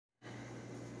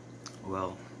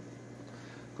Well,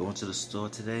 going to the store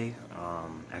today,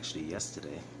 actually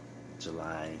yesterday,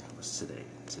 what's today?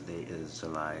 Today is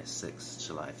July 6th,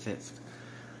 July 5th.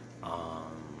 I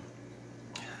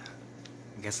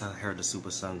guess I heard the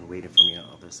super son waiting for me on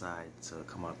the other side to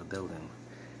come out the building,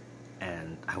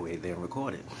 and I waited there and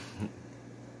recorded.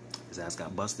 His ass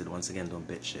got busted once again doing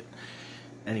bitch shit.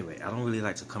 Anyway, I don't really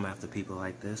like to come after people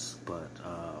like this, but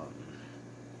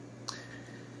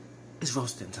it's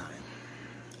roasting time,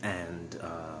 and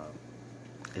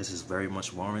this is very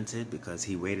much warranted because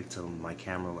he waited till I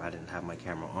didn't have my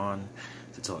camera on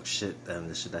to talk shit, and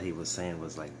the shit that he was saying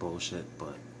was like bullshit.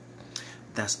 But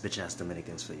that's bitch ass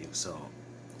Dominicans for you. So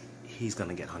he's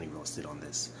gonna get honey roasted on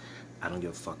this. I don't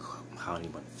give a fuck how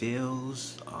anyone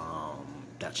feels.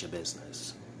 That's your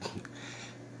business.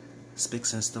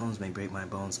 Sticks and stones may break my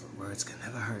bones, but words can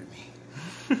never hurt me.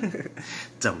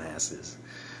 Dumbasses.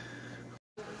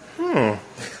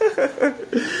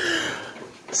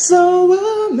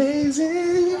 So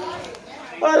amazing.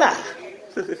 Hola.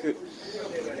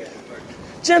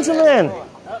 Gentlemen.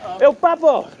 Yo,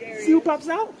 Papa. See who pops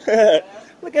out?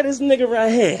 Look at this nigga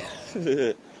right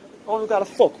here. Only gotta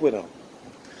fuck with him.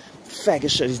 Faggot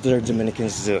shit these dirty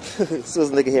Dominicans do. As soon as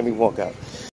a nigga hear me walk out.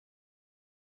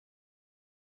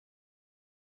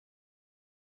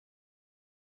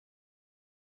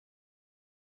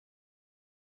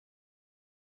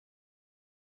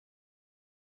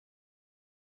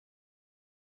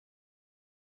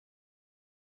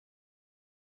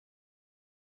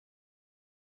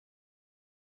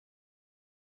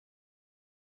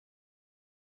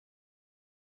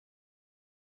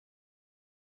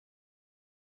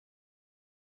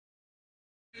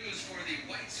 For the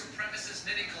white supremacist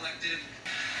knitting collective.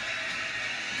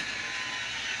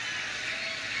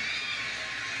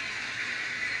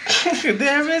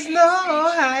 There is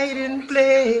no hiding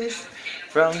place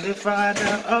from the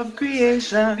Father of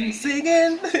creation,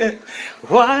 singing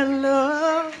one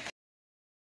love.